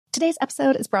Today's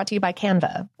episode is brought to you by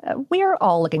Canva. We're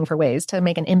all looking for ways to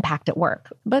make an impact at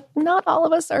work, but not all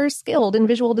of us are skilled in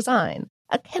visual design.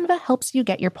 Canva helps you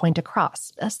get your point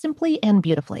across, simply and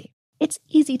beautifully. It's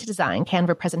easy to design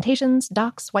Canva presentations,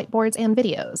 docs, whiteboards, and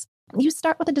videos. You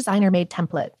start with a designer-made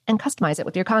template and customize it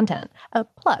with your content.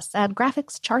 Plus, add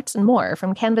graphics, charts, and more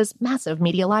from Canva's massive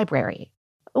media library.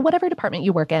 Whatever department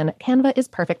you work in, Canva is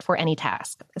perfect for any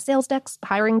task. Sales decks,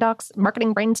 hiring docs,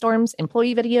 marketing brainstorms,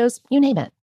 employee videos, you name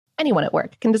it. Anyone at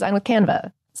work can design with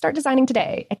Canva. Start designing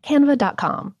today at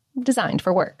canva.com. Designed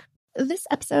for work. This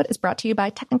episode is brought to you by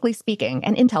Technically Speaking,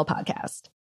 an Intel podcast.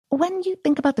 When you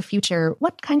think about the future,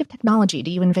 what kind of technology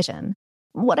do you envision?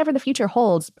 Whatever the future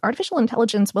holds, artificial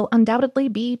intelligence will undoubtedly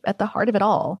be at the heart of it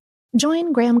all.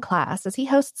 Join Graham Class as he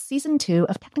hosts Season 2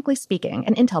 of Technically Speaking,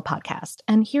 an Intel podcast,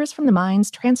 and hears from the minds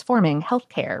transforming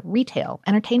healthcare, retail,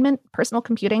 entertainment, personal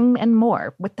computing, and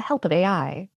more with the help of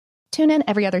AI. Tune in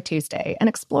every other Tuesday and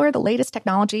explore the latest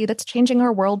technology that's changing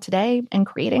our world today and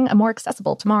creating a more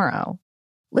accessible tomorrow.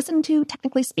 Listen to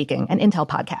Technically Speaking, an Intel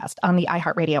podcast on the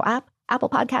iHeartRadio app, Apple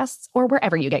Podcasts, or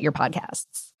wherever you get your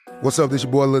podcasts. What's up, this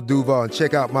your boy Lil Duval, and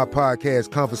check out my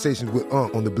podcast, Conversations with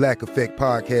Unc, on the Black Effect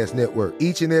Podcast Network.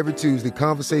 Each and every Tuesday,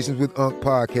 Conversations with Unc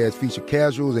podcast feature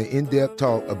casual and in-depth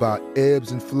talk about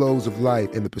ebbs and flows of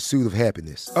life and the pursuit of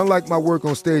happiness. Unlike my work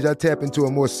on stage, I tap into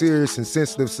a more serious and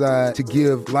sensitive side to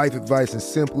give life advice and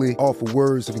simply offer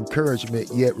words of encouragement,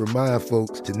 yet remind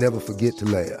folks to never forget to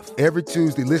laugh. Every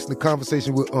Tuesday, listen to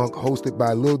Conversation with Unc, hosted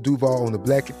by Lil Duval on the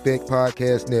Black Effect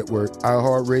Podcast Network,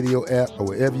 iHeartRadio app, or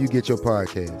wherever you get your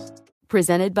podcasts.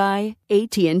 Presented by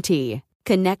AT&T.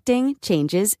 Connecting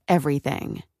changes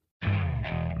everything.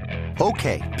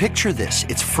 Okay, picture this.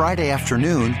 It's Friday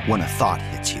afternoon when a thought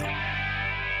hits you.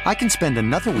 I can spend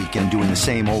another weekend doing the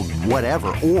same old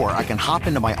whatever, or I can hop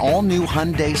into my all-new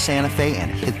Hyundai Santa Fe and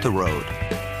hit the road.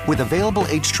 With available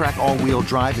H-Track all-wheel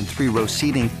drive and 3-row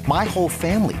seating, my whole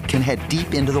family can head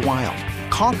deep into the wild.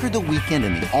 Conquer the weekend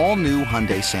in the all-new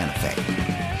Hyundai Santa Fe.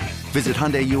 Visit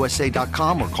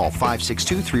HyundaiUSA.com or call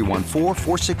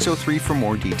 562-314-4603 for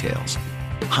more details.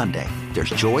 Hyundai, there's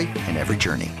joy in every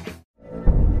journey.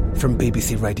 From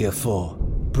BBC Radio 4,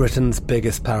 Britain's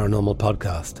biggest paranormal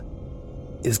podcast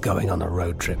is going on a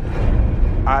road trip.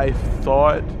 I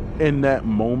thought in that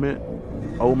moment,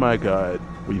 oh my God,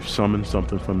 we've summoned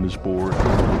something from this board.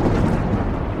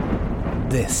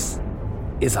 This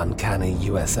is Uncanny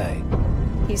USA.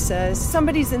 He says,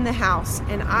 somebody's in the house,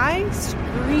 and I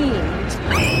screamed.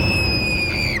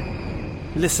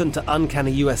 Listen to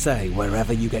Uncanny USA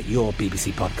wherever you get your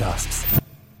BBC podcasts,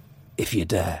 if you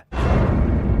dare.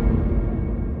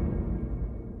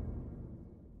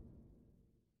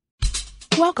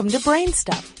 Welcome to Brain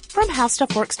Stuff from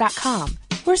HowStuffWorks.com,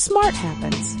 where smart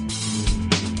happens.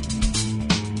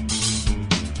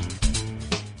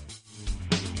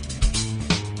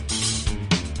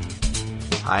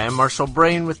 Hi, I'm Marshall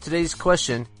Brain with today's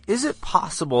question. Is it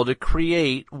possible to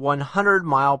create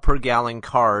 100-mile-per-gallon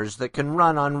cars that can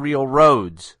run on real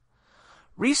roads?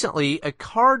 Recently, a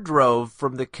car drove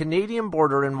from the Canadian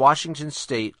border in Washington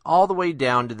state all the way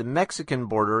down to the Mexican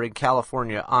border in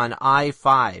California on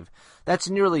I-5. That's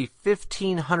nearly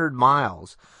 1,500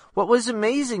 miles. What was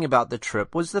amazing about the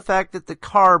trip was the fact that the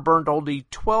car burned only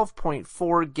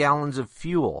 12.4 gallons of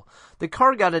fuel. The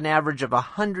car got an average of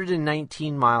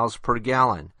 119 miles per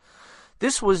gallon.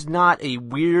 This was not a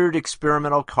weird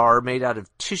experimental car made out of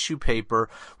tissue paper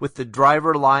with the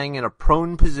driver lying in a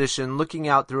prone position looking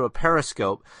out through a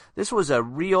periscope. This was a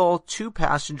real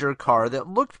two-passenger car that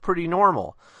looked pretty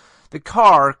normal. The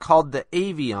car, called the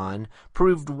Avion,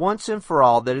 proved once and for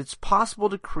all that it's possible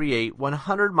to create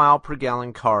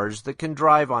 100-mile-per-gallon cars that can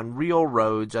drive on real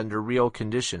roads under real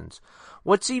conditions.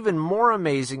 What's even more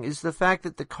amazing is the fact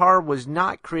that the car was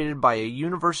not created by a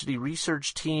university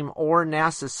research team or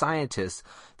NASA scientists.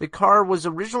 The car was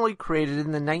originally created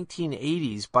in the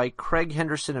 1980s by Craig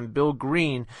Henderson and Bill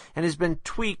Green and has been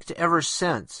tweaked ever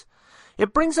since.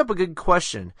 It brings up a good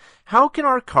question. How can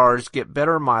our cars get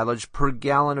better mileage per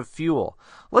gallon of fuel?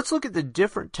 Let's look at the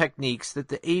different techniques that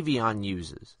the Avion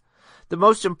uses. The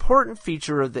most important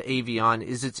feature of the Avion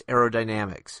is its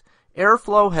aerodynamics.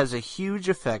 Airflow has a huge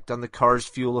effect on the car's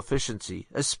fuel efficiency,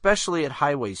 especially at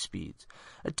highway speeds.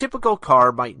 A typical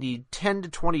car might need 10 to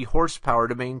 20 horsepower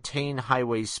to maintain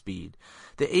highway speed.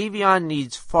 The Avion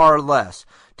needs far less,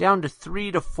 down to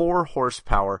 3 to 4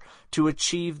 horsepower, to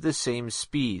achieve the same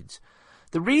speeds.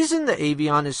 The reason the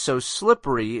Avion is so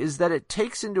slippery is that it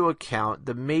takes into account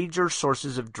the major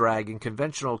sources of drag in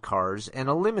conventional cars and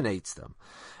eliminates them.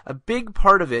 A big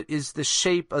part of it is the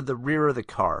shape of the rear of the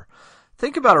car.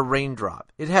 Think about a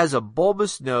raindrop. It has a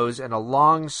bulbous nose and a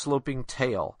long sloping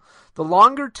tail. The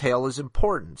longer tail is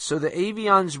important, so the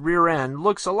Avion's rear end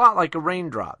looks a lot like a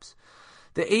raindrop's.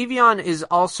 The Avion is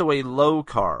also a low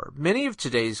car. Many of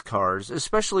today's cars,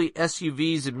 especially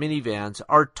SUVs and minivans,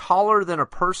 are taller than a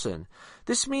person.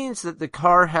 This means that the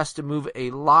car has to move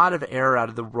a lot of air out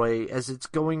of the way as it's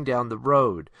going down the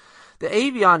road. The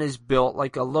Avion is built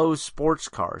like a low sports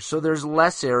car, so there's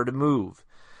less air to move.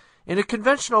 In a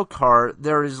conventional car,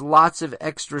 there is lots of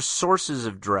extra sources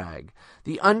of drag.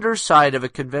 The underside of a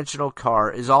conventional car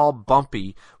is all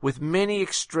bumpy, with many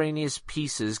extraneous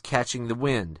pieces catching the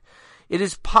wind. It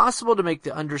is possible to make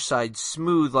the underside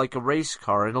smooth like a race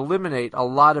car and eliminate a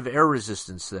lot of air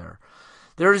resistance there.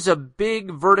 There is a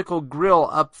big vertical grille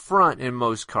up front in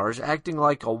most cars, acting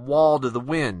like a wall to the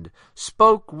wind.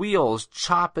 Spoke wheels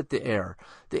chop at the air.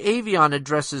 The Avion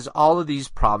addresses all of these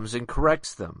problems and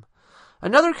corrects them.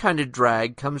 Another kind of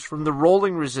drag comes from the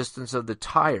rolling resistance of the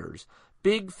tires.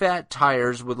 Big fat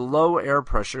tires with low air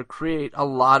pressure create a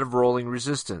lot of rolling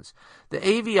resistance. The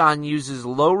Avion uses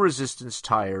low resistance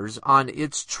tires on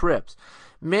its trips.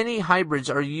 Many hybrids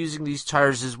are using these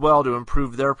tires as well to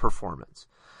improve their performance.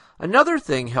 Another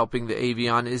thing helping the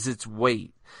Avion is its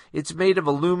weight. It's made of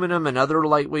aluminum and other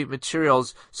lightweight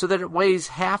materials so that it weighs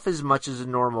half as much as a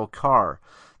normal car.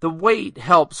 The weight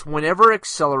helps whenever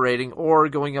accelerating or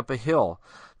going up a hill.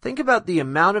 Think about the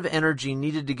amount of energy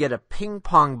needed to get a ping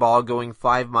pong ball going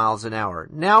 5 miles an hour.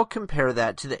 Now compare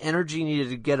that to the energy needed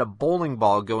to get a bowling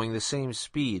ball going the same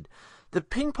speed. The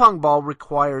ping pong ball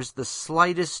requires the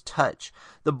slightest touch.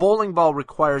 The bowling ball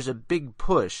requires a big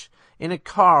push. In a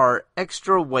car,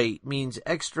 extra weight means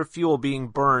extra fuel being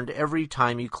burned every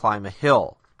time you climb a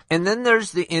hill. And then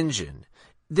there's the engine.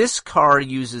 This car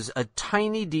uses a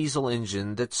tiny diesel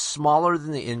engine that's smaller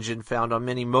than the engine found on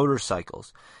many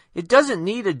motorcycles. It doesn't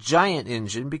need a giant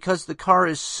engine because the car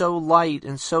is so light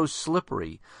and so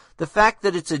slippery. The fact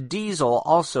that it's a diesel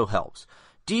also helps.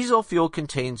 Diesel fuel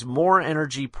contains more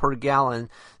energy per gallon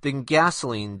than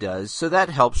gasoline does, so that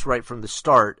helps right from the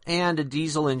start, and a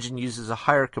diesel engine uses a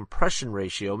higher compression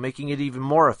ratio, making it even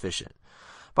more efficient.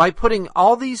 By putting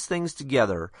all these things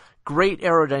together, great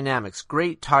aerodynamics,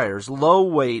 great tires, low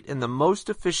weight, and the most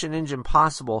efficient engine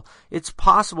possible, it's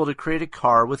possible to create a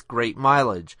car with great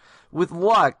mileage. With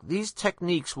luck, these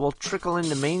techniques will trickle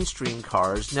into mainstream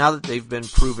cars now that they've been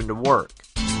proven to work.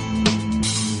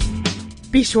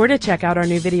 Be sure to check out our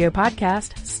new video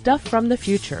podcast, Stuff from the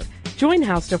Future. Join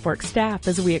How Stuff Works staff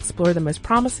as we explore the most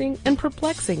promising and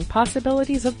perplexing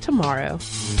possibilities of tomorrow.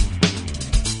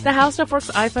 The How Stuff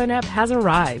Works iPhone app has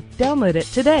arrived. Download it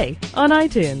today on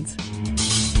iTunes.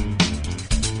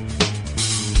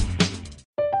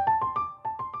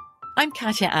 I'm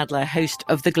Katya Adler, host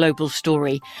of The Global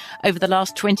Story. Over the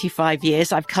last 25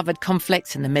 years, I've covered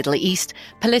conflicts in the Middle East,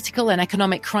 political and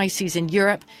economic crises in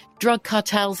Europe, drug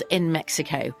cartels in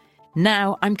Mexico.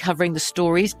 Now I'm covering the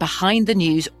stories behind the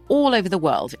news all over the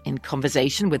world in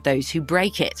conversation with those who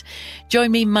break it.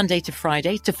 Join me Monday to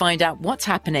Friday to find out what's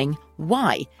happening,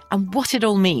 why, and what it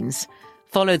all means.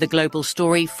 Follow The Global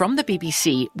Story from the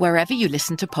BBC wherever you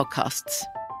listen to podcasts.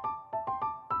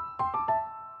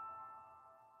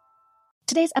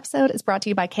 Today's episode is brought to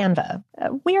you by Canva.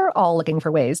 We're all looking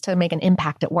for ways to make an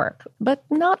impact at work, but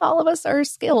not all of us are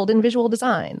skilled in visual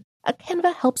design.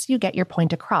 Canva helps you get your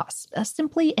point across,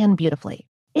 simply and beautifully.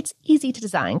 It's easy to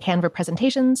design Canva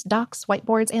presentations, docs,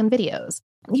 whiteboards, and videos.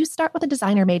 You start with a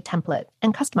designer-made template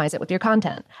and customize it with your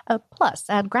content. Plus,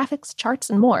 add graphics, charts,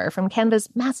 and more from Canva's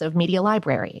massive media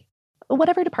library.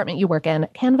 Whatever department you work in,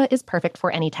 Canva is perfect for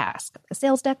any task.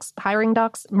 Sales decks, hiring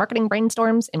docs, marketing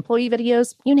brainstorms, employee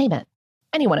videos, you name it.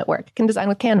 Anyone at work can design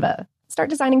with Canva. Start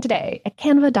designing today at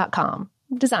canva.com.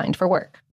 Designed for work.